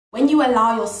When you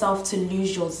allow yourself to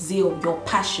lose your zeal, your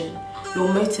passion,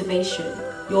 your motivation,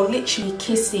 you're literally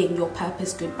kissing your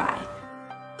purpose goodbye.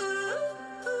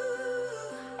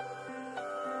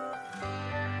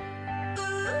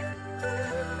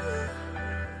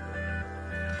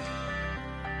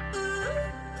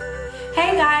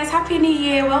 Hey guys, Happy New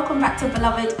Year. Welcome back to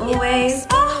Beloved Always.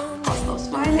 I'll stop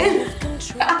smiling.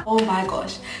 Oh my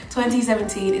gosh,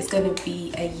 2017 is going to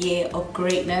be a year of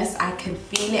greatness. I can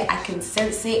feel it, I can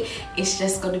sense it. It's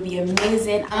just going to be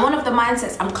amazing. And one of the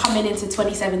mindsets I'm coming into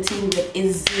 2017 with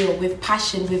is zeal, with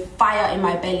passion, with fire in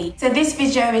my belly. So this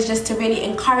video is just to really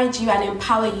encourage you and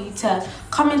empower you to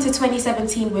come into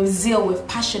 2017 with zeal, with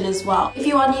passion as well. If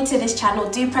you are new to this channel,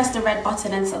 do press the red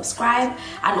button and subscribe,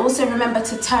 and also remember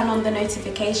to turn on the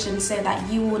notifications so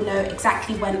that you will know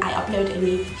exactly when I upload a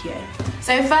new video.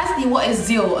 So firstly, what is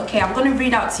zeal? Okay, I'm going to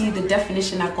read out to you the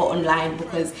definition I got online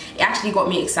because it actually got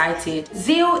me excited.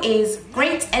 Zeal is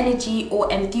great energy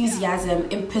or enthusiasm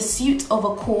in pursuit of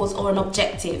a cause or an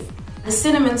objective. The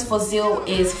synonyms for zeal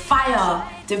is fire,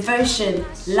 devotion,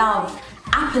 love,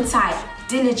 appetite,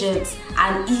 diligence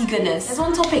and eagerness. There's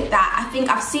one topic that I think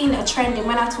I've seen a trend in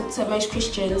when I talk to most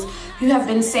Christians who have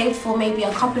been saved for maybe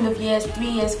a couple of years, 3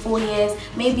 years, 4 years,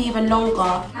 maybe even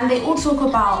longer, and they all talk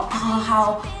about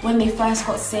how when they first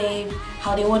got saved,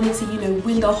 how they wanted to,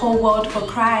 win the whole world for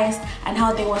Christ, and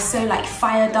how they were so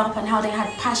fired up, and how they had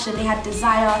passion, they had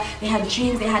desire, they had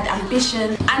dreams, they had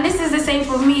ambition. And this is the same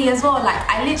for me as well.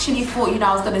 I literally thought,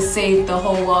 I was gonna save the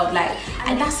whole world,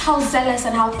 and that's how zealous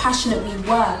and how passionate we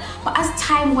were. But as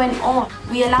time went on,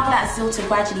 we allow that zeal to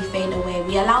gradually fade away.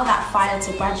 We allow that fire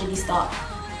to gradually start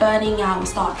burning out and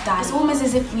start dying. It's almost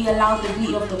as if we allowed the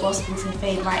beauty of the gospel to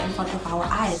fade right in front of our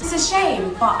eyes. It's a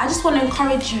shame, but I just want to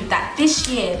encourage you that this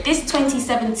year, this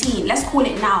 2017, let's call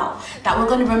it now, that we're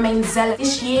going to remain zealous.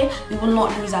 This year, we will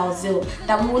not lose our zeal,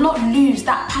 that we will not lose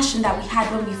that passion that we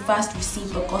had when we first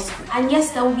received the gospel. And yes,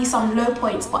 there will be some low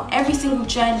points, but every single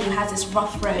journey has its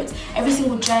rough roads. Every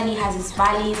single journey has its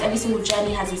valleys. Every single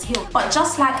journey has its hills. But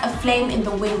just like a flame in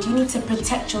the wind, you need to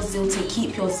protect your zeal to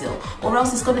keep your zeal, or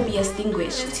else it's going to be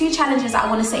extinguished. 2 challenges I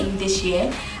want to set you this year,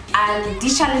 and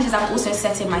these challenges I'm also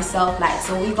setting myself,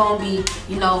 so we're gonna be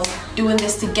doing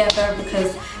this together,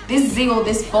 because this zeal,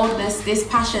 this boldness, this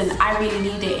passion, I really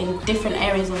need it in different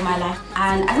areas of my life.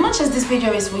 And as much as this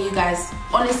video is for you guys,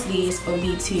 honestly it's for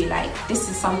me too. This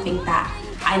is something that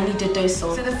I need a dose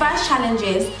of. So the first challenge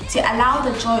is to allow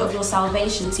the joy of your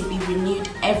salvation to be renewed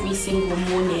every single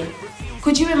morning.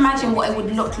 Could you imagine what it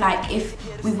would look like if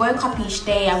we woke up each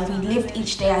day and we lived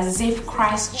each day as if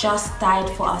Christ just died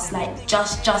for us,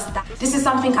 just died? This is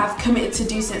something I've committed to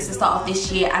do since the start of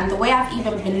this year, and the way I've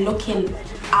even been looking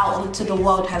out into the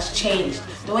world has changed.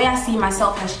 The way I see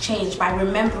myself has changed by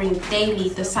remembering daily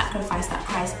the sacrifice that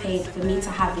Christ paid for me to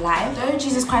have life. Though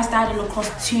Jesus Christ died on the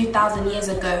cross 2,000 years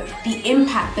ago, the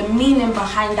impact, the meaning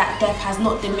behind that death has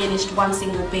not diminished one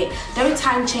single bit. Though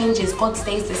time changes, God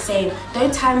stays the same.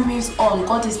 Though time moves on,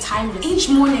 God is timeless. Each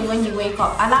morning when you wake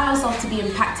up, allow yourself to be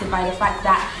impacted by the fact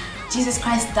that Jesus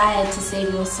Christ died to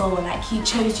save your soul. He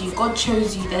chose you, God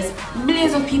chose you. There's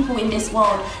millions of people in this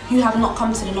world who have not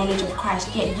come to the knowledge of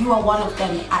Christ, yet you are one of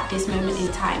them at this moment in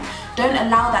time. Don't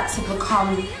allow that to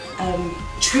become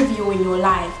trivial in your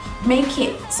life. Make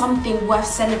it something worth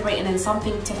celebrating and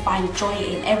something to find joy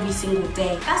in every single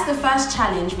day. That's the first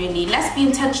challenge, really. Let's be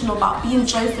intentional about being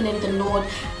joyful in the Lord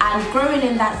and growing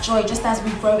in that joy, just as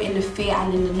we grow in the fear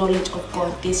and in the knowledge of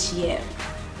God this year.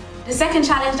 The second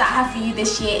challenge that I have for you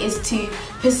this year is to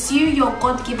pursue your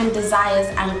God-given desires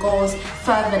and goals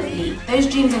fervently. Those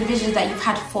dreams and visions that you've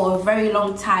had for a very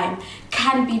long time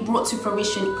can be brought to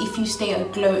fruition if you stay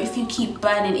aglow, if you keep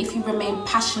burning, if you remain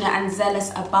passionate and zealous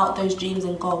about those dreams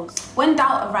and goals. When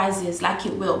doubt arises, like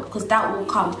it will, because doubt will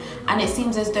come, and it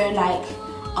seems as though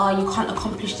you can't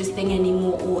accomplish this thing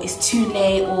anymore, or it's too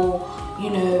late, or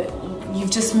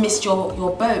you've just missed your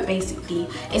boat, basically.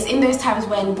 It's in those times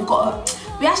when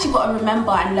we actually got to remember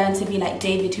and learn to be like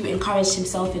David, who encouraged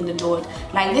himself in the Lord.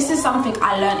 This is something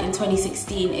I learned in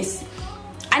 2016.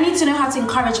 I need to know how to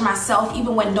encourage myself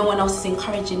even when no one else is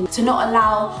encouraging me. To not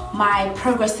allow my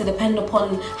progress to depend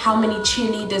upon how many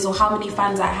cheerleaders or how many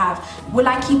fans I have. Will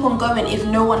I keep on going if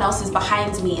no one else is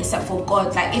behind me except for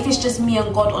God? If it's just me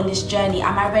and God on this journey,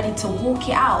 am I ready to walk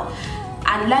it out?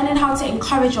 And learning how to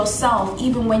encourage yourself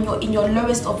even when you're in your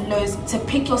lowest of lows, to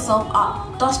pick yourself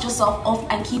up, dust yourself off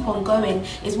and keep on going,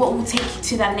 is what will take you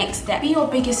to that next step. Be your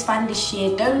biggest fan this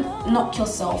year. Don't knock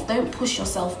yourself, don't push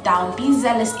yourself down. Be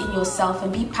zealous in yourself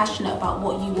and be passionate about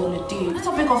what you want to do. The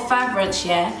topic of fervence,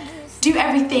 do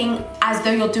everything as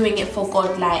though you're doing it for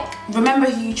God. Like, remember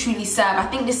who you truly serve. I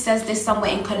think this says this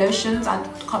somewhere in Colossians. I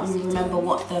can't really remember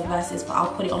what the verse is, but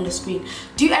I'll put it on the screen.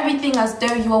 Do everything as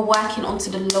though you are working unto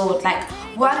the Lord. Like,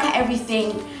 work at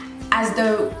everything as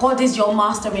though God is your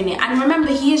master in it. And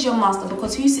remember, he is your master,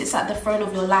 because who sits at the throne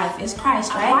of your life is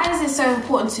Christ, right? Why is it so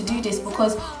important to do this?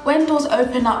 Because when doors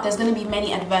open up, there's going to be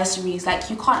many adversaries. Like,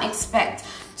 you can't expect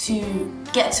to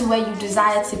get to where you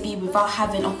desire to be without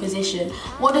having opposition.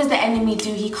 What does the enemy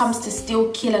do? He comes to steal,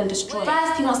 kill and destroy.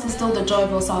 First, he wants to steal the joy of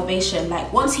your salvation.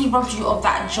 Like, once he robs you of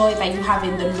that joy that you have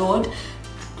in the Lord,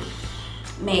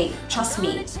 mate, trust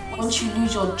me, once you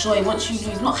lose your joy, once you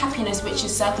lose, not happiness which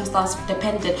is circumstance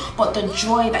dependent, but the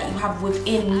joy that you have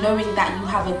within, knowing that you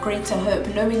have a greater hope,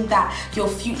 knowing that your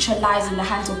future lies in the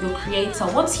hands of your Creator,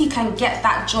 once he can get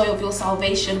that joy of your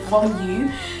salvation from you,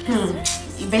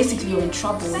 basically you're in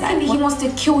trouble. Secondly, he wants to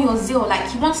kill your zeal. Like,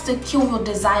 he wants to kill your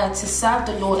desire to serve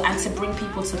the Lord and to bring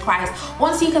people to Christ.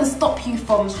 Once he can stop you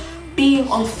from being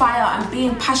on fire and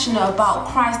being passionate about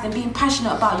Christ and being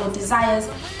passionate about your desires,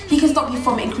 he can stop you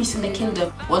from increasing the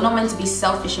kingdom. We're not meant to be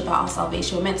selfish about our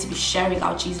salvation. We're meant to be sharing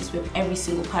our Jesus with every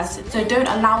single person. So don't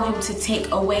allow him to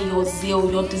take away your zeal,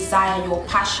 your desire, your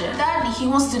passion. Thirdly, he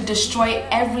wants to destroy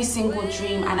every single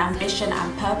dream and ambition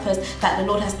and purpose that the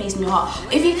Lord has placed in your heart.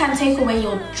 If he can take away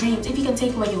your dreams, if he can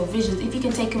take away your visions, if he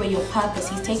can take away your purpose,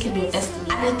 he's taken your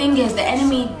destiny. And the thing is, the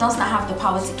enemy does not have the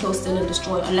power to kill, steal and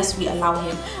destroy unless we allow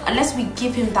him. Unless we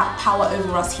give him that power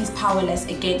over us, he's powerless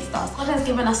against us. God has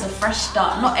given us a fresh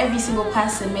start. Not every single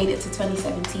person made it to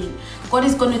 2017. God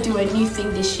is going to do a new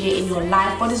thing this year in your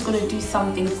life. God is going to do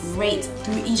something great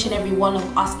through each and every one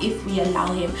of us if we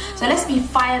allow him. So let's be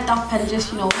fired up and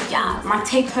just, my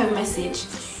take-home message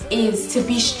is to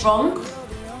be strong,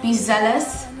 be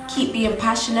zealous, keep being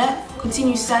passionate,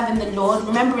 continue serving the Lord,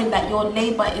 remembering that your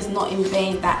labor is not in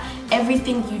vain, that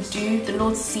everything you do, the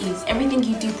Lord sees. Everything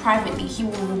you do privately, he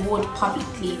will reward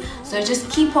publicly. So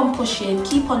just keep on pushing,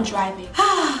 keep on driving.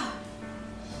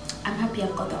 I'm happy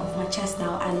I've got that off my chest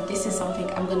now, and this is something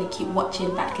I'm going to keep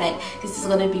watching back. Like, this is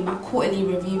going to be my quarterly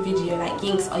review video. Like,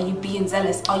 Yinks, are you being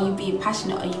zealous? Are you being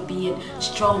passionate? Are you being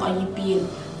strong? Are you being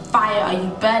fire? Are you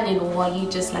burning, or are you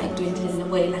just like dwindling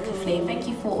away like a flame? Thank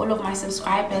you for all of my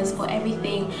subscribers, for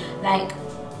everything. Like,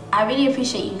 I really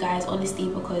appreciate you guys, honestly,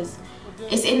 because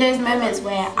it's in those moments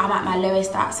where I'm at my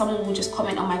lowest that someone will just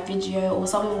comment on my video, or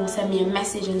someone will send me a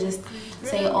message and just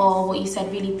say, oh, what you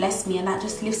said really blessed me, and that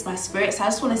just lifts my spirit. So I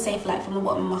just want to say, from the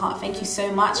bottom of my heart, thank you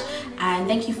so much, and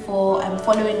thank you for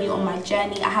following me on my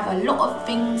journey. I have a lot of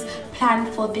things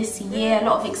planned for this year, a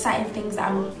lot of exciting things that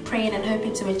I'm praying and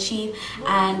hoping to achieve,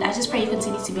 and I just pray you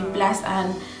continue to be blessed.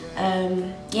 And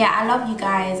yeah, I love you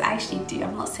guys. I actually do.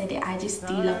 I've not said it. I just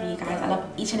do love you guys. I love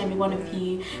each and every one of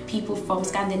you. People from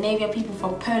Scandinavia, people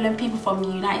from Poland, people from the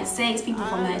United States, people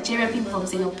from Nigeria, people from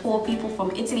Singapore, people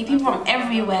from Italy, people from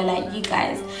everywhere. Like, you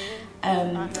guys,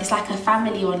 it's like a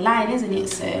family online, isn't it?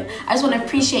 So I just want to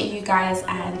appreciate you guys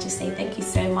and just say thank you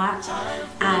so much.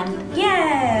 And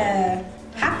yeah.